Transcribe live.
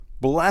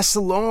Bless the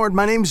Lord.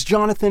 My name's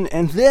Jonathan,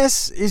 and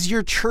this is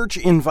your church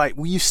invite.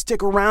 Will you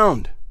stick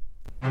around?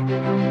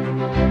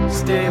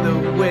 Stay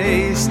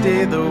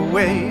the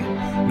way,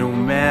 no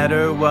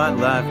matter what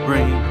life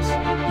brings.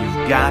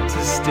 You've got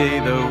to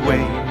stay the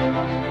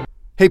way.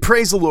 Hey,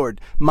 praise the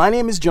Lord. My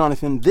name is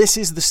Jonathan. This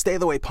is the Stay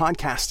the Way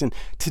podcast, and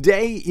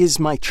today is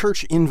my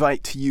church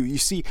invite to you. You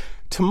see,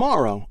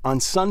 tomorrow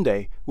on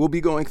Sunday, we'll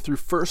be going through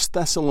 1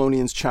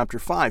 Thessalonians chapter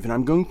 5, and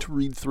I'm going to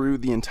read through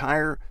the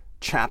entire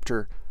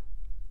chapter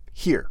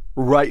here,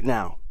 right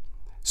now.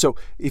 So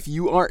if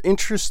you are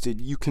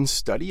interested, you can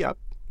study up,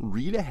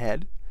 read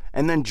ahead,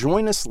 and then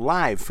join us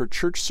live for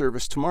church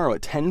service tomorrow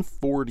at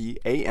 10:40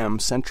 a.m.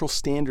 Central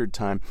Standard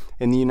Time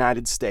in the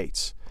United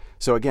States.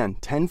 So again,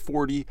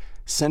 10:40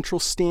 Central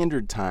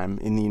Standard Time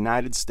in the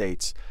United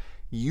States.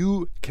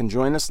 You can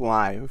join us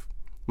live,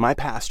 my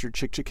pastor,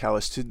 Chick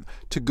Chikelis,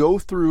 to go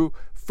through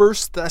 1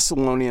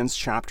 Thessalonians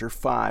chapter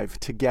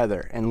 5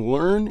 together and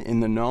learn in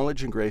the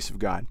knowledge and grace of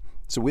God.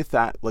 So with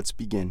that, let's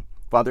begin.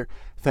 Father,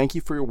 thank you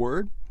for your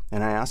word,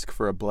 and I ask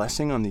for a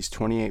blessing on these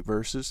 28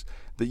 verses,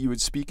 that you would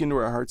speak into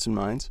our hearts and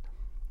minds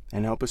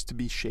and help us to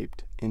be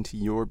shaped into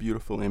your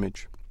beautiful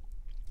image.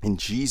 In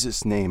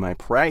Jesus' name I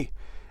pray.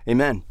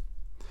 Amen.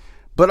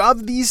 But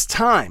of these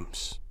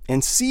times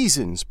and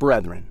seasons,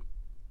 brethren,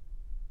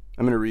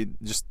 I'm going to read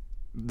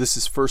this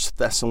is 1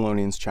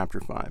 Thessalonians chapter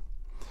 5.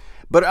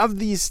 But of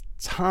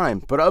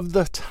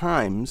the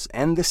times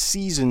and the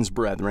seasons,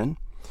 brethren,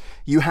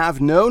 you have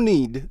no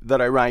need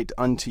that I write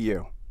unto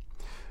you.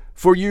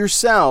 For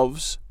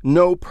yourselves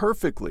know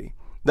perfectly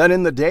that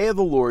in the day of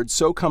the Lord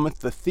so cometh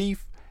the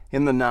thief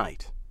in the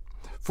night.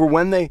 For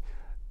when they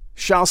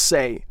shall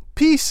say,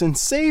 Peace and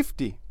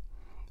safety,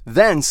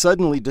 then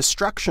suddenly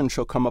destruction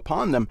shall come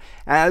upon them,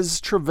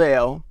 as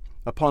travail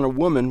upon a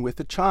woman with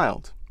a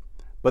child.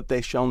 But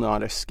they shall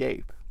not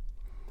escape.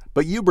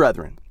 But you,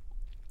 brethren,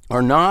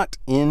 are not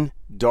in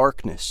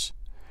darkness,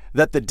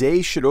 that the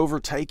day should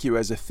overtake you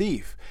as a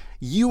thief.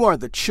 You are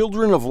the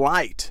children of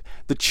light,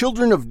 the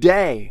children of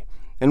day,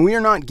 and we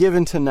are not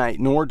given to night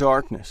nor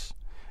darkness.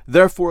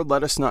 Therefore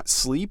let us not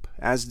sleep,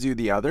 as do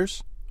the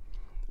others,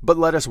 but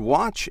let us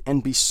watch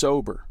and be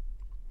sober.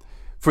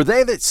 For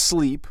they that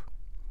sleep,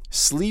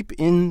 sleep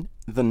in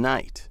the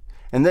night,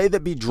 and they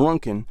that be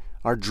drunken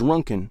are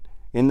drunken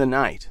in the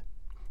night.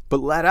 But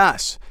let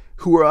us,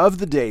 who are of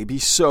the day, be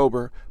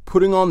sober,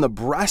 putting on the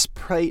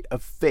breastplate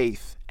of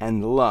faith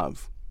and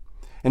love,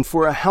 and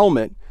for a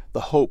helmet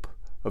the hope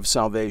of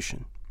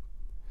salvation.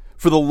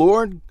 For the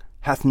Lord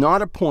hath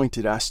not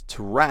appointed us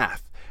to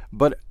wrath,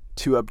 but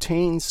to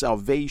obtain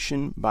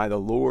salvation by the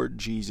Lord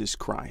Jesus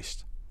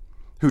Christ,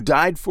 who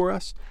died for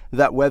us,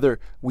 that whether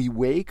we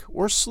wake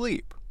or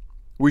sleep,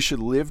 we should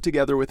live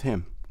together with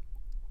him.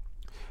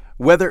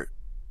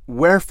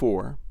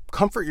 Wherefore,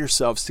 comfort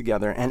yourselves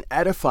together and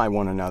edify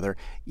one another,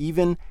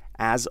 even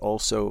as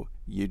also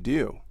you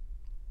do.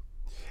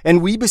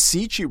 And we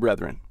beseech you,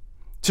 brethren,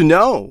 to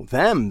know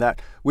them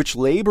that which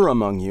labor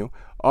among you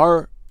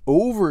are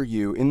over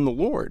you in the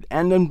Lord,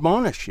 and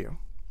admonish you,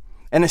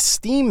 and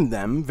esteem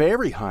them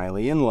very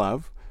highly in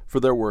love for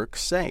their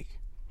work's sake,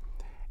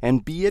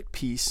 and be at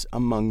peace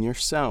among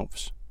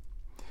yourselves.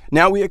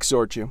 Now we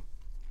exhort you,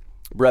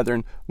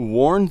 brethren,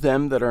 warn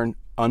them that are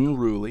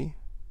unruly,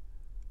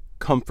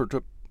 comfort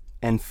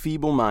and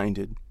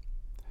feeble-minded,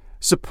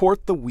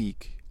 support the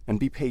weak, and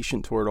be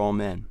patient toward all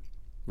men.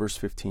 Verse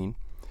 15.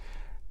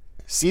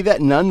 See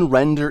that none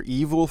render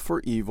evil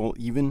for evil,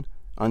 even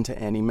unto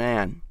any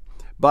man,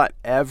 but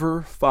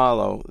ever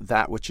follow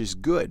that which is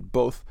good,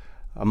 both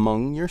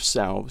among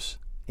yourselves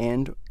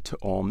and to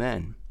all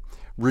men.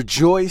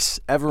 Rejoice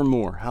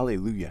evermore.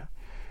 Hallelujah.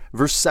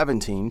 Verse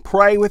 17.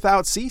 Pray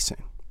without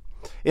ceasing.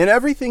 In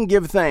everything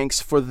give thanks,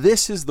 for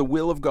this is the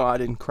will of God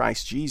in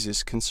Christ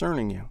Jesus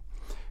concerning you.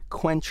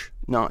 Quench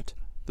not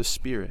the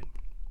spirit.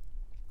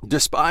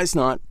 Despise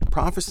not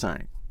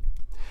prophesying.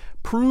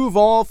 Prove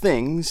all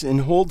things,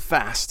 and hold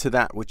fast to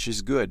that which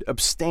is good.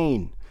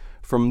 Abstain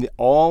from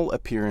all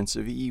appearance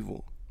of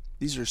evil.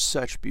 These are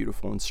such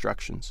beautiful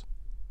instructions.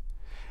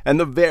 And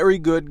the very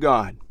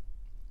God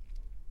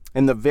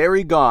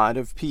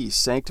of peace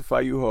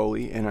sanctify you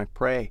wholly, and I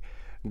pray,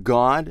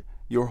 God,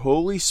 your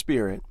Holy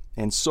Spirit,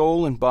 and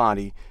soul and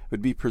body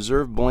would be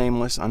preserved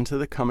blameless unto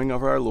the coming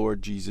of our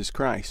Lord Jesus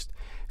Christ.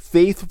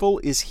 Faithful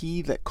is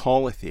he that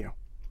calleth you,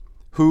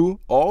 who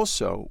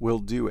also will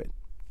do it.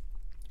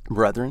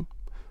 Brethren,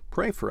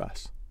 pray for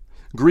us.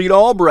 Greet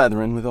all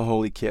brethren with a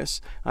holy kiss.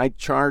 I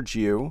charge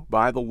you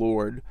by the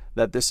Lord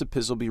that this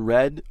epistle be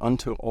read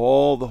unto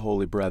all the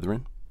holy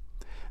brethren.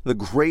 The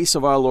grace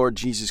of our Lord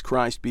Jesus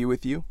Christ be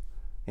with you.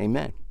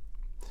 Amen.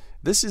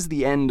 This is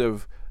the end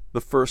of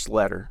the first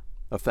letter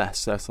of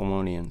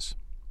Thessalonians.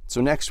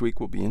 So next week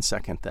we'll be in 2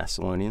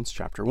 Thessalonians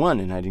chapter 1,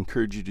 and I'd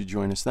encourage you to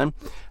join us then.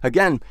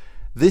 Again,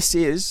 this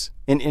is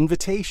an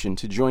invitation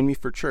to join me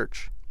for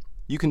church.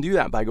 You can do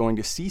that by going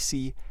to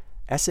ccsaintpaul.org/MOBILE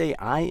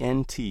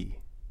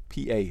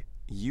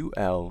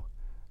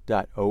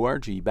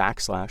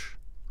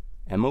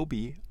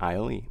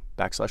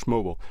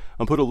 /mobile.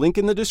 I'll put a link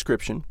in the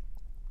description.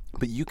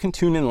 But you can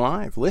tune in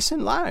live,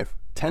 listen live,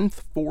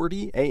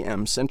 10:40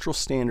 a.m. Central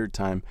Standard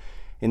Time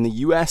in the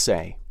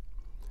USA.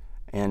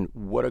 And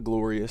what a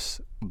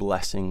glorious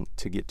blessing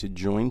to get to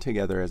join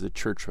together as a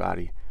church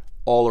body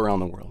all around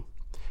the world.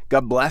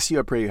 God bless you.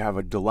 I pray you have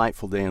a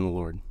delightful day in the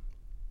Lord.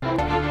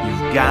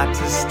 You've got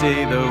to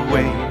stay the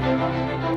way.